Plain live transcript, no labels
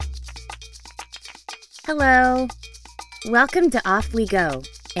Hello. Welcome to Off We Go,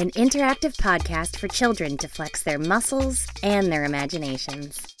 an interactive podcast for children to flex their muscles and their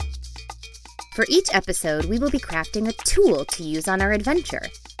imaginations. For each episode, we will be crafting a tool to use on our adventure,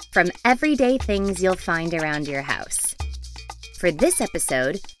 from everyday things you'll find around your house. For this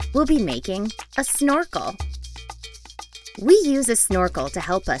episode, we'll be making a snorkel. We use a snorkel to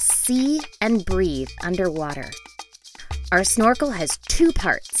help us see and breathe underwater. Our snorkel has two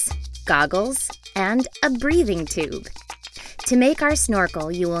parts, goggles and a breathing tube. To make our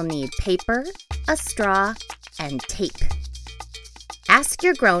snorkel, you will need paper, a straw, and tape. Ask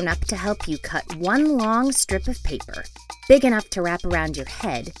your grown-up to help you cut one long strip of paper, big enough to wrap around your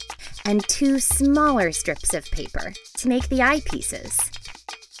head, and two smaller strips of paper to make the eyepieces.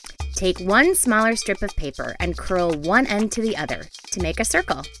 Take one smaller strip of paper and curl one end to the other to make a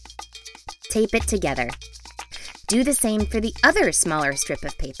circle. Tape it together. Do the same for the other smaller strip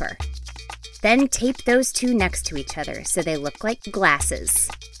of paper. Then tape those two next to each other so they look like glasses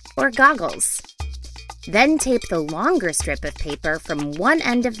or goggles. Then tape the longer strip of paper from one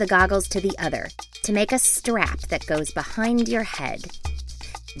end of the goggles to the other to make a strap that goes behind your head.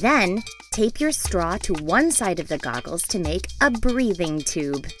 Then tape your straw to one side of the goggles to make a breathing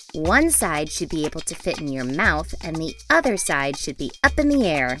tube. One side should be able to fit in your mouth and the other side should be up in the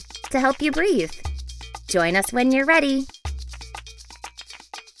air to help you breathe. Join us when you're ready.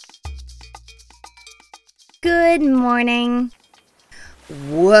 Good morning.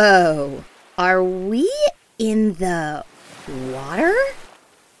 Whoa, are we in the water?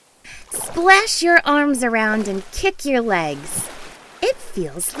 Splash your arms around and kick your legs. It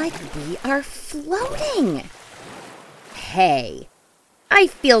feels like we are floating. Hey, I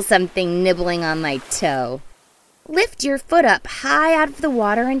feel something nibbling on my toe. Lift your foot up high out of the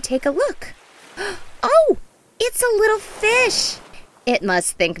water and take a look. Oh, it's a little fish. It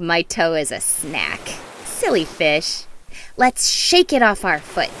must think my toe is a snack. Silly fish. Let's shake it off our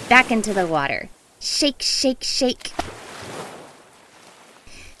foot back into the water. Shake, shake, shake.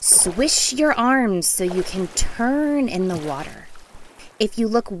 Swish your arms so you can turn in the water. If you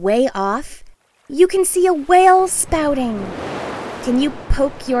look way off, you can see a whale spouting. Can you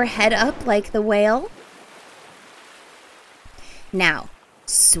poke your head up like the whale? Now,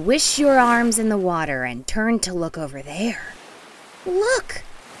 swish your arms in the water and turn to look over there. Look,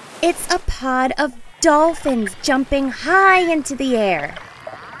 it's a pod of dolphins jumping high into the air.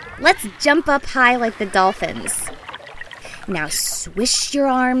 Let's jump up high like the dolphins. Now swish your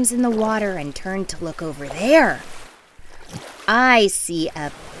arms in the water and turn to look over there. I see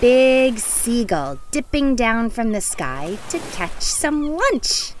a big seagull dipping down from the sky to catch some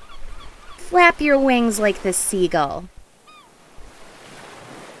lunch. Flap your wings like the seagull.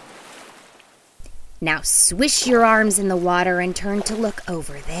 Now swish your arms in the water and turn to look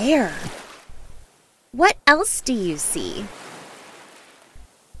over there. What else do you see?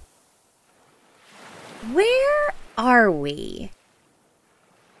 Where are we?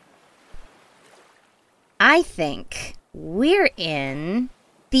 I think we're in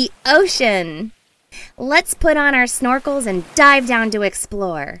the ocean. Let's put on our snorkels and dive down to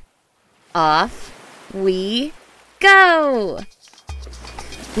explore. Off we go!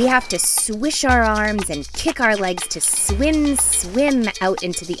 We have to swish our arms and kick our legs to swim out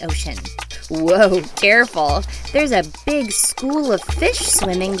into the ocean. Whoa, careful. There's a big school of fish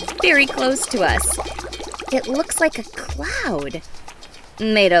swimming very close to us. It looks like a cloud,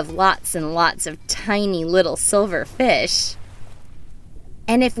 made of lots and lots of tiny little silver fish.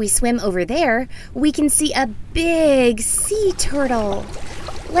 And if we swim over there, we can see a big sea turtle.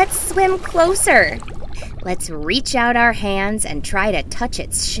 Let's swim closer. Let's reach out our hands and try to touch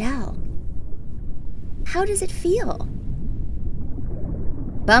its shell. How does it feel?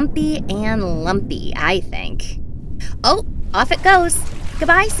 Bumpy and lumpy, I think. Oh, off it goes.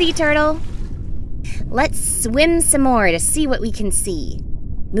 Goodbye, sea turtle. Let's swim some more to see what we can see.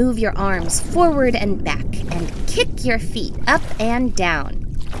 Move your arms forward and back and kick your feet up and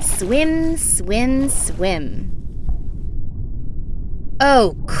down. Swim, swim, swim.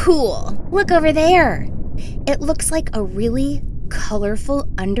 Oh, cool. Look over there. It looks like a really colorful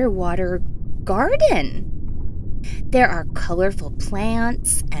underwater garden. There are colorful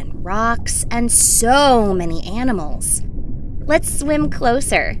plants and rocks and so many animals. Let's swim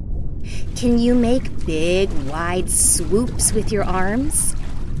closer. Can you make big, wide swoops with your arms?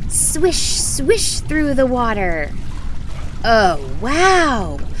 Swish, swish through the water. Oh,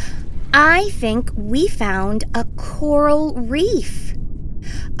 wow! I think we found a coral reef.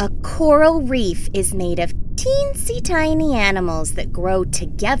 A coral reef is made of teensy tiny animals that grow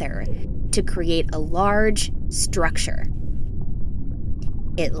together to create a large structure.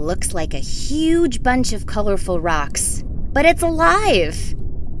 It looks like a huge bunch of colorful rocks, but it's alive.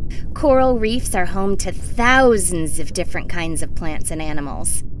 Coral reefs are home to thousands of different kinds of plants and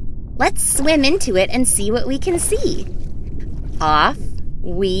animals. Let's swim into it and see what we can see. Off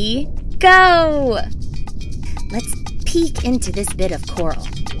we go! Let's peek into this bit of coral.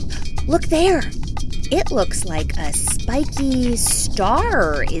 Look there! It looks like a spiky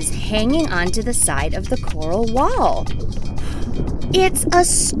star is hanging onto the side of the coral wall. It's a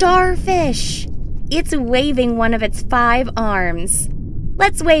starfish! It's waving one of its 5 arms.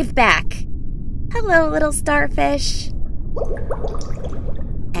 Let's wave back. Hello, little starfish.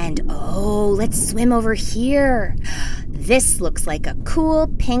 And let's swim over here. This looks like a cool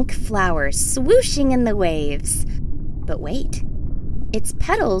pink flower swooshing in the waves. But wait, its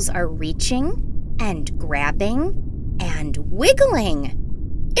petals are reaching and grabbing and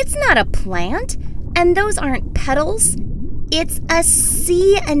wiggling. It's not a plant, and those aren't petals. It's a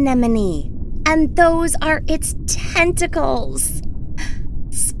sea anemone, and those are its tentacles.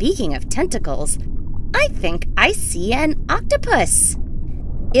 Speaking of tentacles, I think I see an octopus.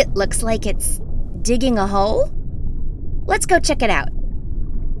 It looks like it's digging a hole. Let's go check it out.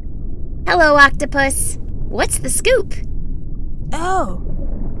 Hello, octopus. What's the scoop? Oh.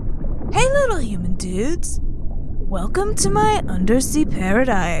 Hey, little human dudes. Welcome to my undersea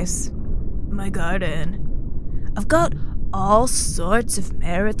paradise. My garden. I've got all sorts of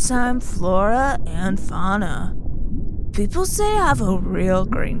maritime flora and fauna. People say I have a real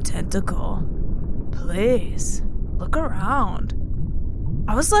green tentacle. Please, look around.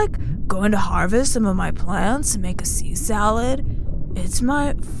 I was going to harvest some of my plants and make a sea salad. It's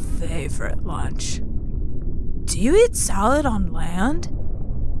my favorite lunch. Do you eat salad on land?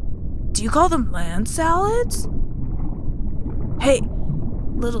 Do you call them land salads? Hey,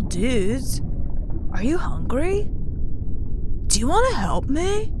 little dudes, are you hungry? Do you want to help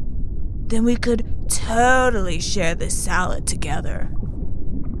me? Then we could totally share this salad together.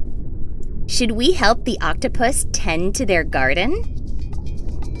 Should we help the octopus tend to their garden?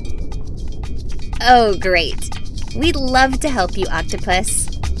 Oh, great. We'd love to help you, octopus.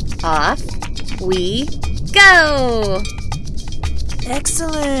 Off we go!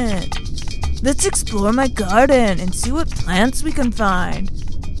 Excellent! Let's explore my garden and see what plants we can find.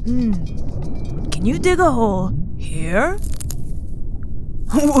 Can you dig a hole here?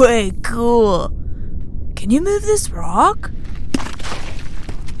 Way cool! Can you move this rock?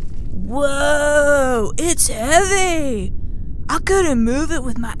 Whoa! It's heavy! I couldn't move it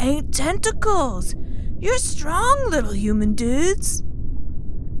with my 8 tentacles. You're strong, little human dudes.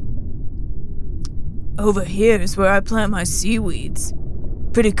 Over here is where I plant my seaweeds.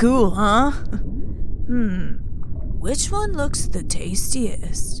 Pretty cool, huh? Which one looks the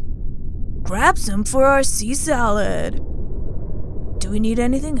tastiest? Grab some for our sea salad. Do we need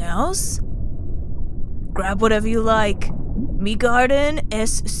anything else? Grab whatever you like. Mi garden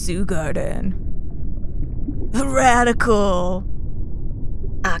es su garden. Radical!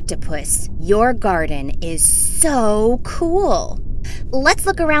 Octopus, your garden is so cool. Let's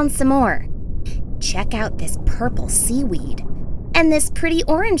look around some more. Check out this purple seaweed, and this pretty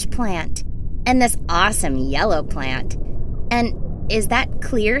orange plant, and this awesome yellow plant. And is that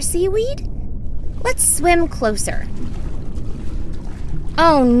clear seaweed? Let's swim closer.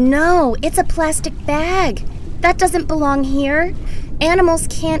 Oh no, it's a plastic bag. That doesn't belong here. Animals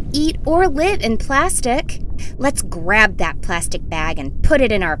can't eat or live in plastic. Let's grab that plastic bag and put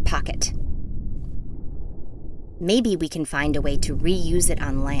it in our pocket. Maybe we can find a way to reuse it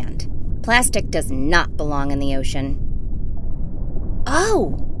on land. Plastic does not belong in the ocean.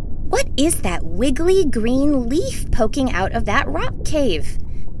 Oh, what is that wiggly green leaf poking out of that rock cave?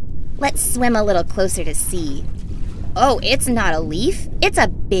 Let's swim a little closer to see. Oh, it's not a leaf. It's a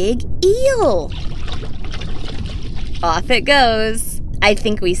big eel. Off it goes. I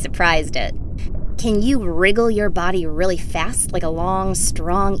think we surprised it. Can you wriggle your body really fast like a long,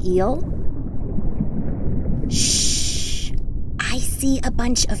 strong eel? Shh! I see a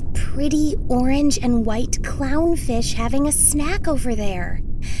bunch of pretty orange and white clownfish having a snack over there.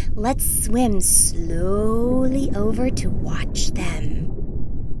 Let's swim slowly over to watch them.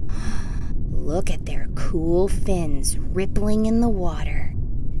 Look at their cool fins rippling in the water.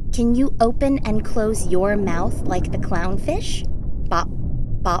 Can you open and close your mouth like the clownfish? Bop,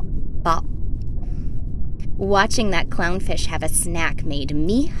 bop, bop. Watching that clownfish have a snack made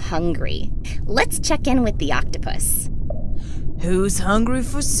me hungry. Let's check in with the octopus. Who's hungry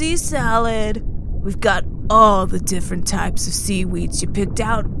for sea salad? We've got all the different types of seaweeds you picked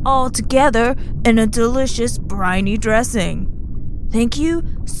out all together in a delicious briny dressing. Thank you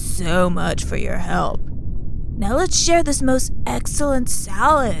so much for your help. Now let's share this most excellent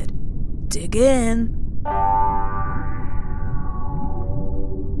salad. Dig in.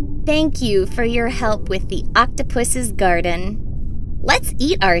 Thank you for your help with the octopus's garden. Let's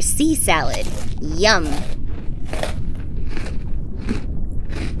eat our sea salad. Yum!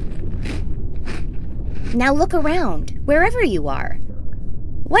 Now look around, wherever you are.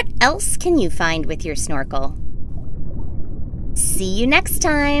 What else can you find with your snorkel? See you next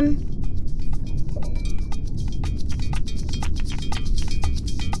time!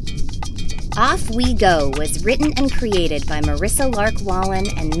 Off We Go was written and created by Marissa Lark Wallen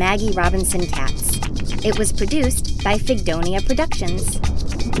and Maggie Robinson Katz. It was produced by Figdonia Productions.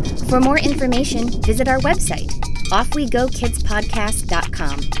 For more information, visit our website,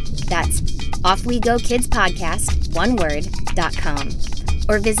 offwegokidspodcast.com. That's offwegokidspodcast, one word, .com.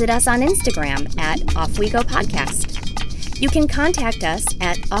 Or visit us on Instagram at offwegopodcast. You can contact us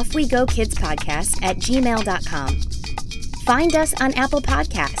at offwegokidspodcast@gmail.com. Find us on Apple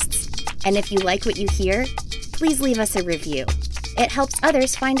Podcasts. And if you like what you hear, please leave us a review. It helps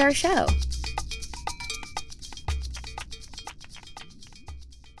others find our show.